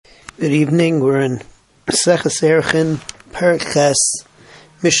Good evening. We're in Maseches Erchin, Perek Ches,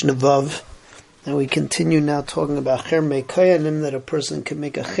 Mishnah Vav, and we continue now talking about Chermei Koyanim, that a person can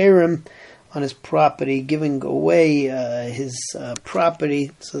make a cherem on his property, giving away his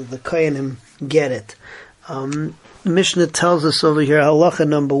property so that the Koyanim get it. Mishnah tells us over here, halacha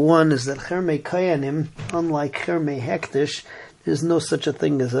number 1 is that Chermei Koyanim, unlike Chermei Hektish, there's no such a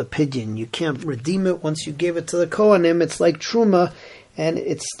thing as a pidyon. You can't redeem it once you give it to the Kohanim. It's like Truma, and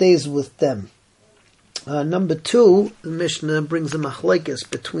it stays with them. Number 2, the Mishnah brings a machlekes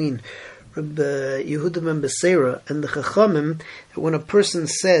between Rabbi Yehuda ben Beseira and the Chachamim. When a person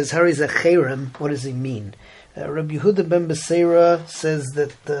says, Hariz a cherem, what does he mean? Rabbi Yehuda ben Beseira says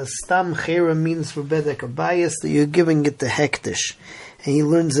that the stam cherem means for bedek abayis, that you're giving it to hektish. And he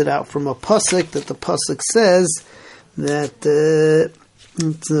learns it out from a pasuk, that the pasuk says that the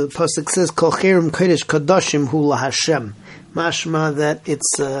pasuk says, Kol cherem kodesh kadashim hu lahashem. Mashma that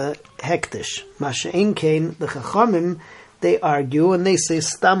it's hektish. Masha Einkein, the Chachamim, they argue and they say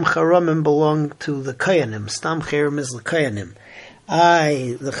Stam Charamim belong to the Koyanim. Stam Charam is the Koyanim.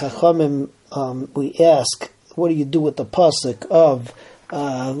 The Chachamim, we ask, what do you do with the pasuk of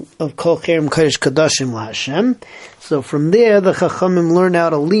Kol Cherem Kodesh Kadashim LaHashem? So from there, the Chachamim learn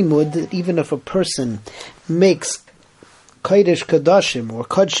out a limud that even if a person makes Kodesh Kadashim or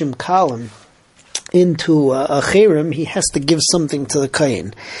Kodshim Kalim into a cherem, he has to give something to the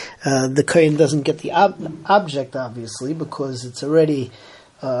kohen. The kohen doesn't get the object, obviously, because it's already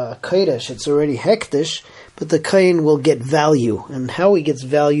kodesh, it's already hektish, but the kohen will get value. And how he gets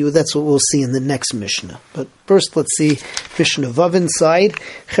value, that's what we'll see in the next Mishnah. But first, let's see Mishnah Vav inside.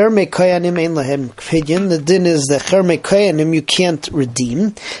 Chermei koyanim ein lahem pidyon. The din is that chermei koyanim you can't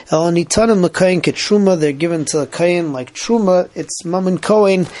redeem. El anitanim l'kohen ketruma, they're given to the kohen like truma. It's mammon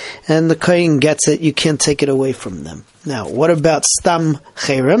kohen, and the kohen gets it. You can't take it away from them. Now, what about stam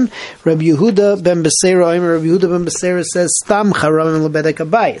cherem? Rabbi Yehuda ben Beseira says stam charamim lebedek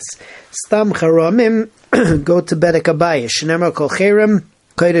abayis. Stam charamim go to bedek abayis. Shneimar kol cherem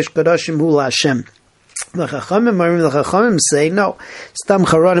kodesh kadashim hu LaHashem. The Chachamim say no. Stam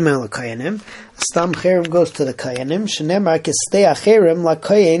charamim el koyanim. Stam cherem goes to the koyanim. Shneimar kestei acherem la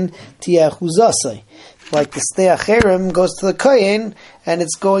koyin tiachuzasai. Like the stei acherem goes to the koyin, and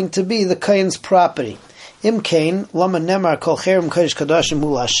it's going to be the koyin's property. Imkain, lama nemar kol cherem kodesh kadashim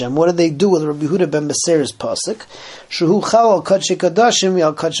hu LaHashem. What do they do with Rabbi Yehuda ben Beseira's pasuk? Shuhu chal al kodesh kadashim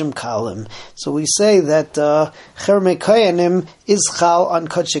yal kodshim kalim. So we say that chermei koyanim is chal on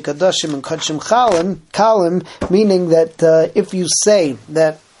kodesh kadashim and kodshim kalim, meaning that if you say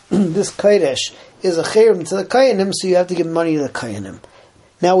that this kodesh is a cherem to the koyanim, so you have to give money to the koyanim.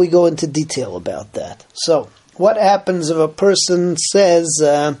 Now we go into detail about that. So, what happens if a person says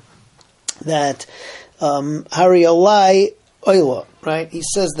that Hari Alai Oila, right? He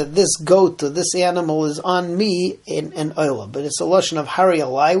says that this goat or this animal is on me in Oila, but it's a lashon of Hari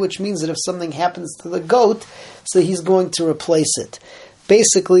Alai, which means that if something happens to the goat, so he's going to replace it.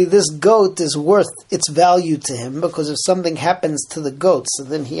 Basically, this goat is worth its value to him, because if something happens to the goat, so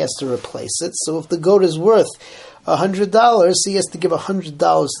then he has to replace it. So if the goat is worth $100, he has to give $100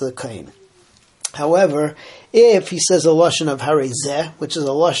 to the kohen. However, if he says a lashon of harizeh, which is a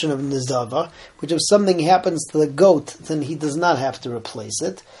lashon of nizava, which if something happens to the goat, then he does not have to replace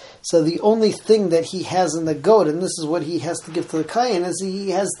it. So the only thing that he has in the goat, and this is what he has to give to the kohen, is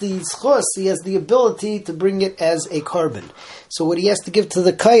he has the zchus, he has the ability to bring it as a carbon. So what he has to give to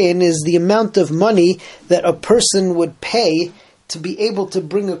the kohen is the amount of money that a person would pay to be able to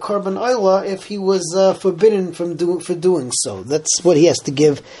bring a carbon oila if he was forbidden for doing so. That's what he has to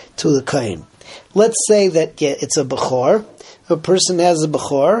give to the kohen. Let's say that it's a bechor. A person has a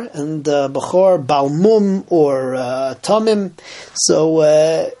bechor, and bechor balmum or tamim. So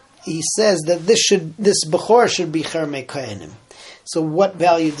he says that this bechor should be chermei koyanim. So what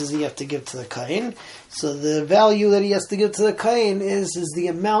value does he have to give to the kohen? So the value that he has to give to the kohen is the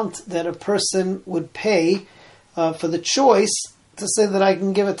amount that a person would pay for the choice, to say that I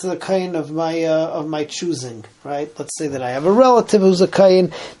can give it to the kohen of my choosing, right? Let's say that I have a relative who's a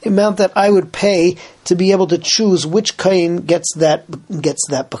kohen, the amount that I would pay to be able to choose which kohen gets that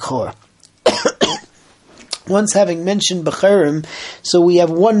bechor. Once having mentioned bechorim, so we have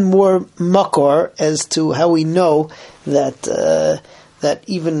one more makor as to how we know that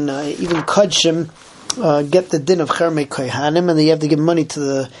even kodshim get the din of chermei kohanim, and they have to give money to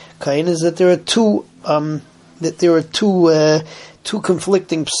the kohen. Is that there are two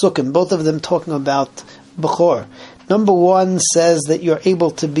conflicting psukim, both of them talking about bechor. Number 1 says that you're able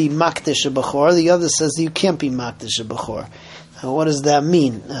to be makdish a bechor, the other says that you can't be makdish a bechor. What does that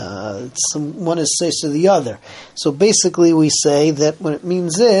mean? One is says to the other. So basically, we say that what it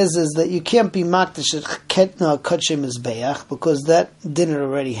means is that you can't be makdish kadshe mizbeach because that dinner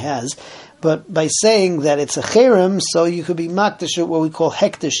already has. But by saying that it's a cherem, so you could be makdish what we call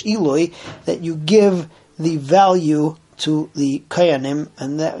hektish ilui, that you give the value to the kayanim,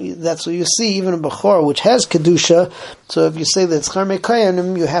 and that's what you see even in Bechor, which has kedusha. So if you say that it's charmei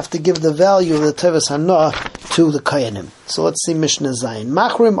kayanim, you have to give the value of the teves hana to the kayanim. So let's see Mishnah Zayin.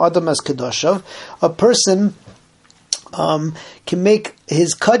 Machrim adam as kedoshav, a person can make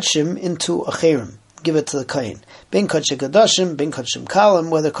his kachim into a cherem, give it to the kayin. Ben kachim kadashim, ben kachim kalim,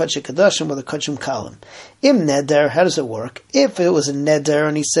 whether kachim kadashim, whether kachim kalim. Im neder, how does it work? If it was a neder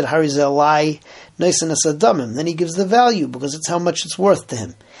and he said harizalai noisin asadamim, then he gives the value because it's how much it's worth to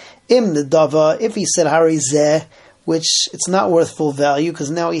him. Im nedava, if he said harizeh, which it's not worth full value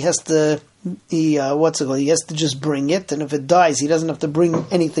because now he has to he has to just bring it, and if it dies, he doesn't have to bring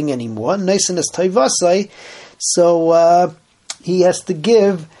anything anymore. Noisin as taivasai, so he has to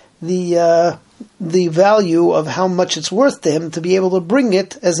give the value of how much it's worth to him to be able to bring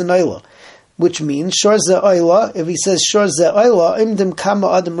it as an oila, which means shor ze oila. If he says shor ze oila, imdim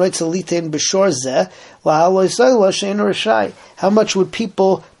kama adam reitz alitein b'shor ze lahalois oila shein rishai. How much would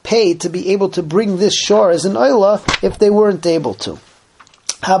people pay to be able to bring this shor as an oila if they weren't able to?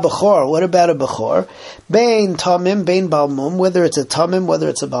 Ha-bechor, what about a bechor? Bein tamim, bein balmum, whether it's a tamim, whether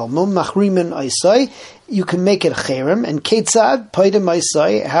it's a balmum, machrimin aisai, you can make it cherem, and ketzad, paidim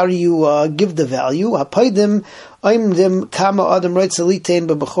aisai, how do you give the value? Ha-paidim, aimdim, kama adam reitz alitein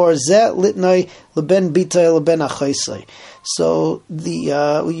b'bechor zeh, litnai, leben bitay, leben achaisai. So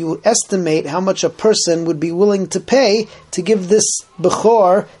you estimate how much a person would be willing to pay to give this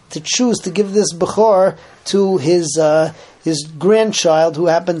bechor, to choose to give this bechor to his grandchild who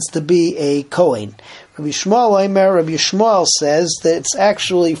happens to be a Kohen. Rabbi Yishmael says that it's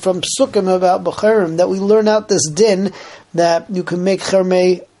actually from Sukkim about Becherim that we learn out this din that you can make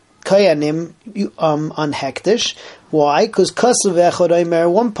Chermei Kayanim on Hektish. Why? Because Kasav Echad Omer,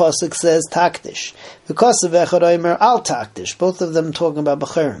 one pasuk says Taktish. The Kasav Echad Omer Al Taktish. Both of them talking about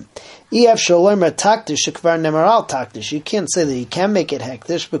Becherim. Ef Shalomer Taktish, Shekvar Nemer Al Taktish. You can't say that you can make it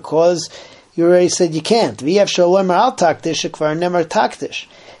Hektish because you already said you can't. V'yev shalomer al taktish, kvar nemer taktish.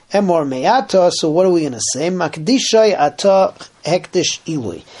 Emor me'ata, so what are we going to say? Makdishay ata hektish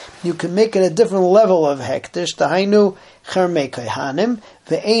ilui. You can make it a different level of hektish, tahainu chermei kaihanim,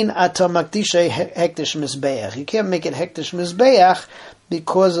 ve'ein ata makdishay hektish mizbeach. You can't make it hektish mizbeach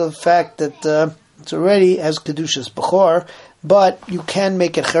because of the fact that it already has kedushas bechor, but you can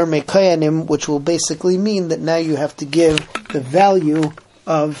make it chermei kayanim, which will basically mean that now you have to give the value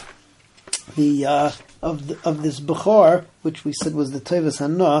of of this Bechor, which we said was the Teves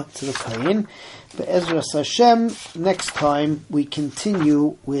Hana, to the Kayin. But Ezras Hashem, next time we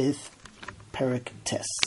continue with Perek Tes.